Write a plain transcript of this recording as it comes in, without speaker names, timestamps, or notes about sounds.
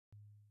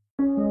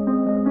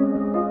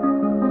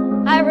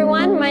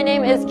everyone. My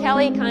name is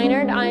Kelly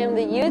Kinard. I am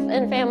the Youth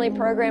and Family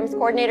Programs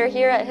Coordinator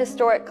here at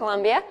Historic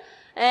Columbia.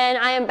 And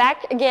I am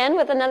back again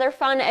with another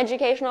fun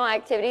educational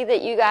activity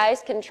that you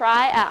guys can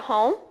try at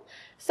home.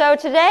 So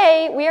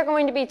today we are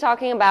going to be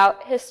talking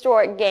about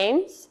historic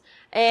games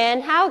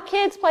and how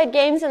kids played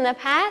games in the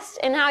past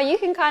and how you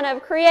can kind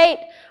of create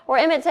or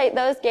imitate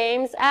those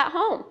games at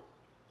home.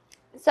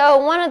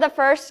 So one of the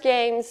first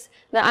games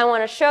that I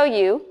want to show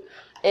you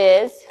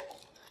is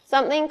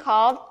something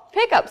called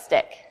pick-up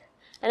stick.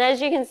 And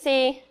as you can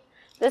see,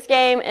 this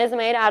game is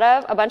made out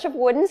of a bunch of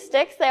wooden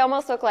sticks. They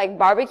almost look like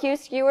barbecue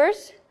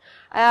skewers.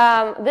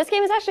 This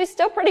game is actually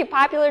still pretty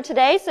popular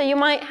today, so you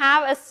might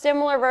have a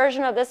similar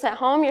version of this at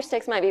home. Your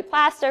sticks might be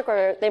plastic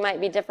or they might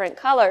be different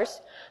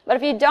colors. But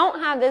if you don't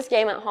have this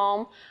game at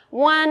home,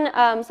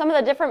 some of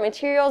the different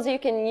materials you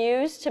can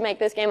use to make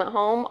this game at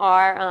home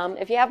are,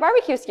 if you have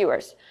barbecue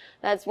skewers,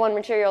 that's one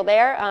material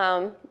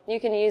there. You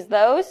can use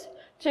those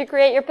to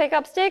create your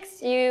pickup sticks.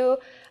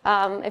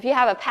 If you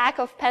have a pack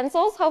of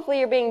pencils, hopefully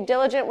you're being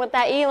diligent with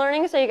that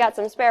e-learning, so you got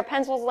some spare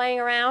pencils laying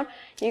around.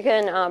 You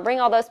can bring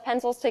all those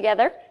pencils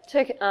together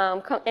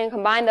and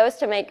combine those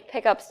to make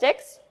pickup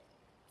sticks.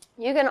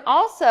 You can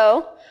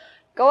also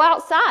go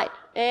outside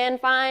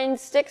and find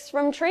sticks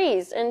from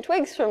trees and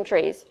twigs from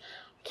trees.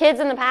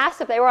 Kids in the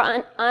past, if they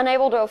were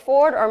unable to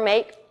afford or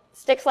make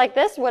sticks like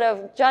this, would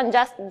have done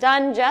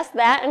just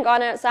that and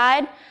gone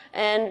outside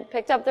and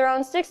picked up their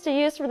own sticks to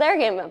use for their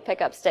game of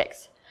pickup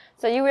sticks.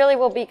 So you really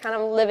will be kind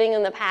of living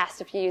in the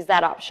past if you use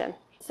that option.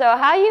 So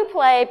how you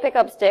play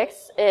pickup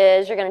sticks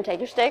is you're going to take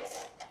your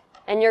sticks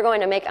and you're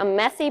going to make a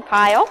messy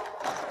pile,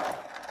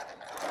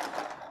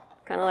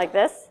 kind of like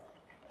this.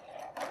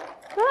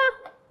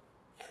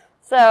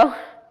 So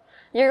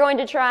you're going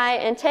to try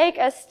and take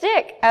a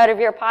stick out of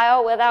your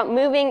pile without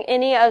moving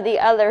any of the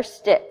other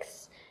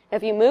sticks.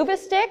 If you move a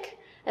stick,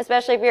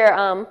 especially if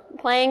you're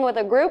playing with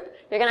a group,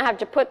 you're going to have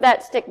to put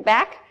that stick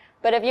back.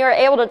 But if you're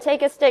able to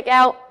take a stick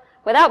out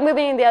without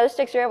moving the other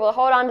sticks, you're able to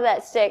hold on to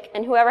that stick,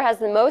 and whoever has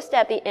the most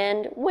at the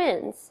end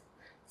wins.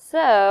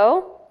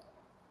 So,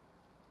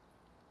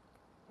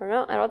 I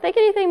don't think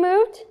anything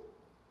moved.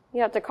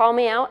 You have to call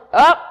me out.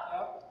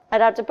 Oh, I'd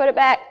have to put it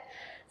back.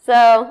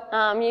 So,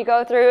 you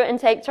go through and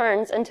take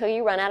turns until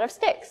you run out of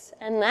sticks,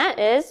 and that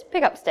is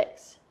pickup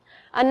sticks.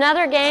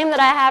 Another game that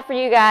I have for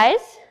you guys,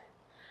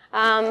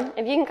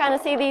 if you can kind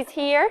of see these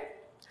here,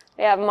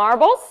 we have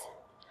marbles.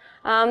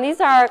 These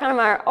are kind of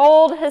our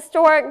old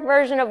historic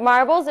version of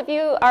marbles. If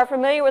you are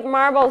familiar with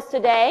marbles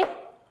today,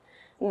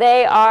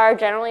 they are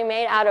generally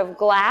made out of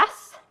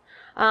glass.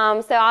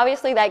 So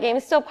obviously that game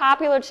is still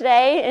popular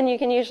today, and you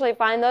can usually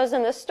find those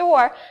in the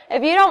store.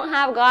 If you don't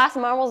have glass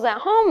marbles at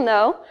home,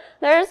 though,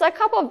 there's a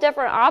couple of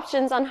different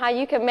options on how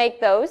you can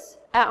make those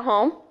at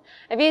home.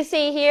 If you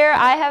see here,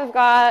 I have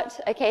got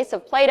a case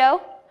of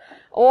Play-Doh,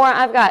 or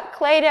I've got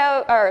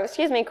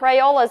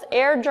Crayola's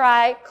air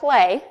dry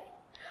clay.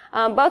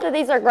 Both of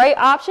these are great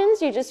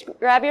options. You just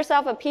grab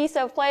yourself a piece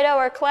of Play-Doh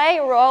or clay,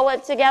 roll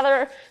it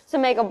together to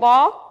make a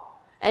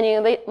ball, and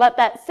you let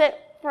that sit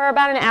for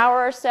about an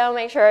hour or so.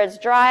 Make sure it's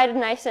dried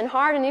nice and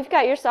hard, and you've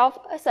got yourself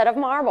a set of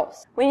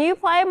marbles. When you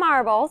play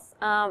marbles,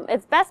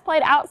 it's best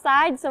played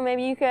outside, so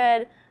maybe you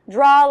could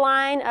draw a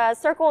line, a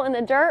circle in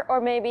the dirt,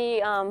 or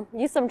maybe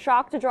use some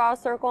chalk to draw a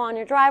circle on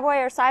your driveway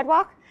or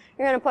sidewalk.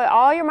 You're going to put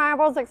all your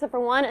marbles except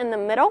for one in the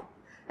middle,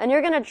 and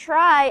you're going to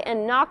try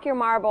and knock your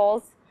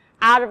marbles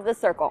out of the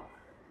circle.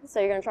 So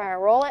you're going to try to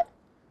roll it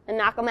and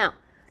knock them out.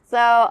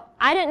 So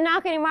I didn't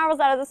knock any marbles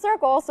out of the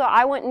circle, so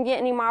I wouldn't get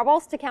any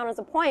marbles to count as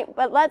a point.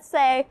 But let's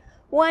say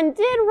one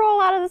did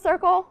roll out of the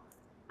circle,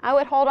 I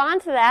would hold on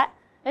to that,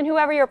 and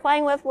whoever you're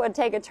playing with would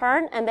take a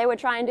turn, and they would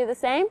try and do the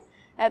same.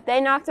 If they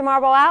knocked a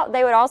marble out,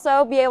 they would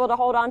also be able to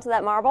hold on to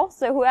that marble.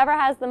 So whoever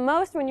has the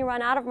most when you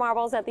run out of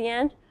marbles at the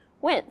end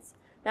wins.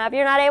 Now, if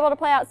you're not able to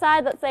play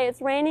outside, let's say it's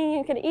raining,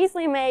 you could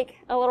easily make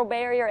a little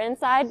barrier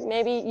inside.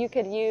 Maybe you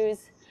could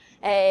use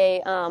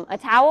a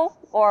towel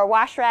or a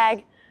wash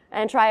rag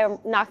and try to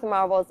knock the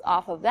marbles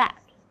off of that.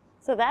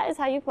 So that is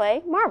how you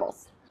play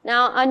marbles.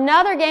 Now,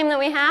 another game that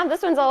we have,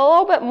 this one's a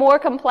little bit more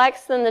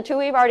complex than the two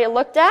we've already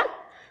looked at.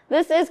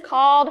 This is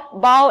called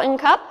Ball and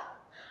Cup.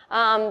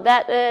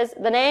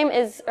 The name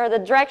is, or the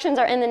directions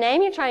are in the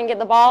name. You try and get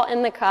the ball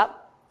in the cup.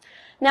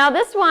 Now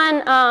this one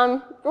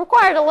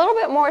required a little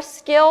bit more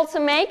skill to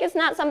make. It's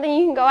not something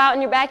you can go out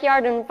in your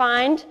backyard and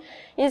find.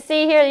 You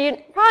see here,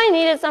 you probably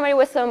needed somebody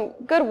with some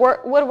good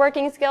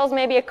woodworking skills,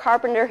 maybe a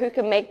carpenter who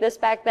could make this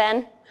back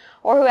then,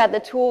 or who had the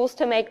tools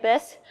to make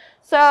this.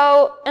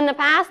 So in the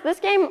past,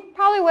 this game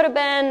probably would have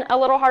been a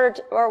little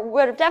harder, or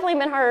would have definitely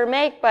been harder to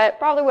make, but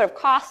probably would have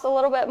cost a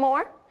little bit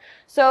more.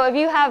 So if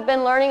you have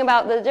been learning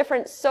about the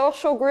different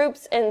social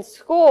groups in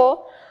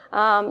school,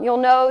 you'll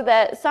know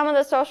that some of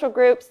the social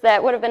groups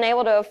that would have been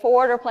able to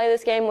afford or play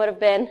this game would have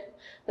been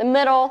the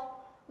middle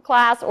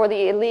class or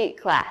the elite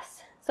class.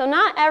 So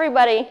not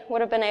everybody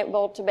would have been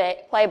able to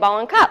play ball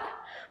and cup.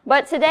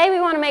 But today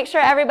we want to make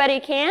sure everybody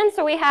can,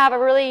 so we have a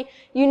really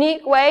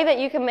unique way that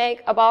you can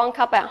make a ball and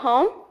cup at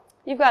home.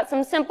 You've got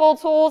some simple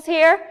tools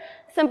here,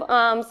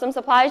 some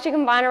supplies you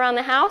can find around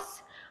the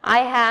house. I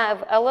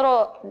have a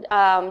little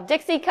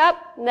Dixie cup,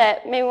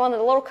 that maybe one of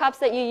the little cups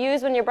that you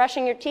use when you're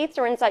brushing your teeth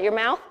to rinse out your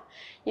mouth.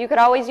 You could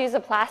always use a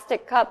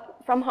plastic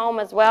cup from home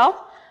as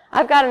well.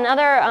 I've got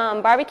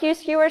another barbecue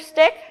skewer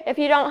stick. If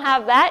you don't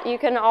have that, you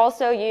can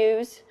also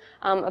use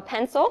a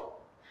pencil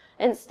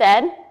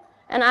instead.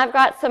 And I've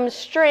got some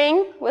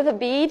string with a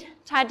bead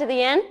tied to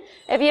the end.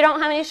 If you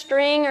don't have any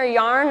string or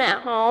yarn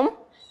at home,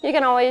 you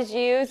can always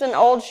use an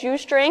old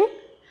shoestring.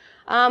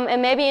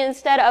 And maybe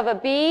instead of a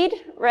bead,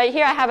 right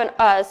here I have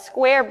a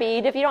square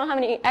bead. If you don't have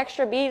any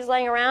extra beads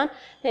laying around,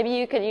 maybe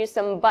you could use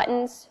some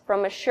buttons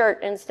from a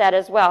shirt instead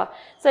as well.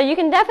 So you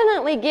can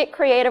definitely get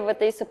creative with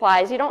these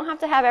supplies. You don't have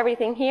to have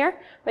everything here,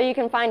 but you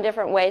can find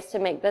different ways to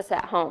make this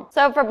at home.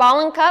 So for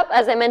ball and cup,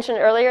 as I mentioned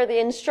earlier,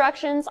 the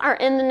instructions are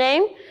in the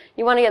name.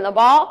 You want to get the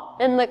ball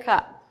in the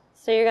cup.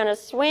 So you're going to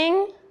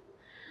swing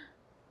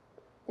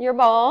your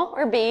ball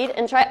or bead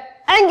and try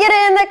and get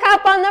it in the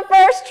cup on the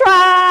first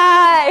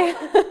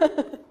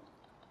try.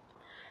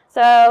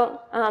 So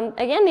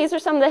again, these are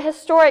some of the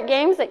historic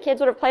games that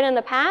kids would have played in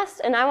the past,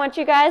 and I want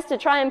you guys to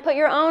try and put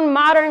your own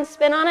modern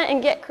spin on it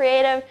and get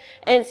creative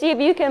and see if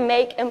you can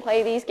make and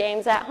play these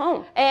games at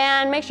home.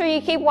 And make sure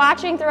you keep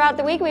watching throughout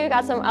the week. We've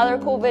got some other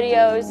cool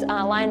videos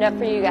lined up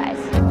for you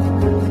guys.